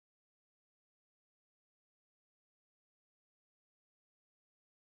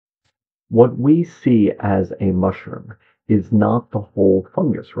What we see as a mushroom is not the whole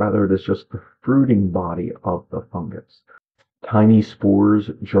fungus, rather, it is just the fruiting body of the fungus. Tiny spores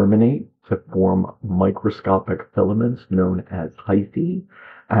germinate to form microscopic filaments known as hyphae,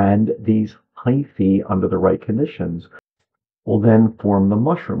 and these hyphae, under the right conditions, will then form the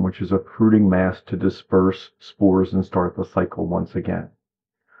mushroom, which is a fruiting mass to disperse spores and start the cycle once again.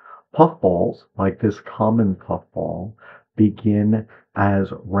 Puffballs, like this common puffball, begin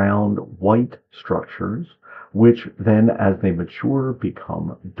as round white structures, which then, as they mature,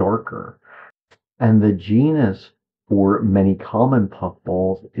 become darker. And the genus for many common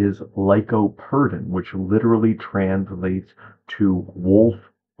puffballs is Lycoperdon, which literally translates to wolf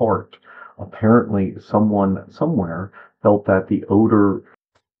fart. Apparently, someone somewhere felt that the odor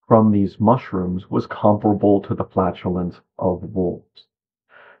from these mushrooms was comparable to the flatulence of wolves.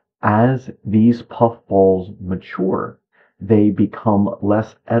 As these puffballs mature, they become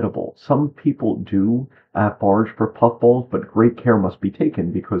less edible. Some people do forage for puffballs, but great care must be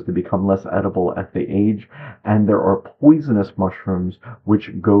taken because they become less edible as they age. And there are poisonous mushrooms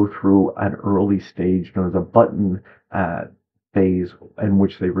which go through an early stage known as a button phase in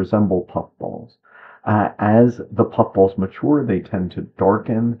which they resemble puffballs. As the puffballs mature, they tend to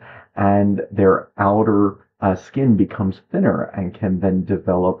darken and their outer skin becomes thinner and can then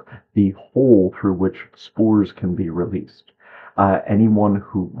develop the hole through which spores can be released. Anyone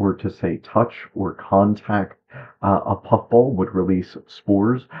who were to, say, touch or contact a puffball would release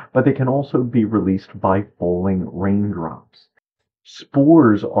spores, but they can also be released by falling raindrops.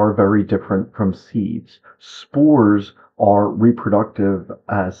 Spores are very different from seeds. Spores are reproductive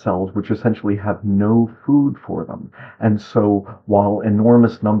cells which essentially have no food for them. And so while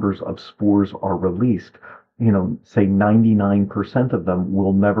enormous numbers of spores are released, say 99% of them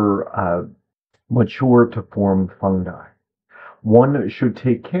will never mature to form fungi. One should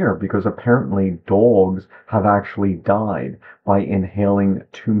take care because apparently dogs have actually died by inhaling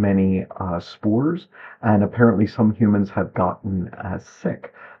too many spores, and apparently some humans have gotten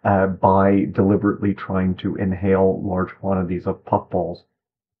sick by deliberately trying to inhale large quantities of puffballs,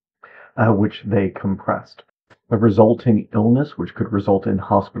 which they compressed. The resulting illness, which could result in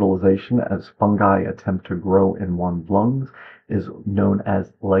hospitalization as fungi attempt to grow in one's lungs, is known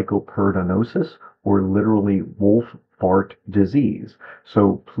as lycoperdenosis, or literally wolf fart disease.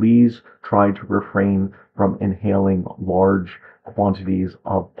 So please try to refrain from inhaling large quantities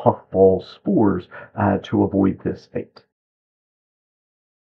of puffball spores to avoid this fate.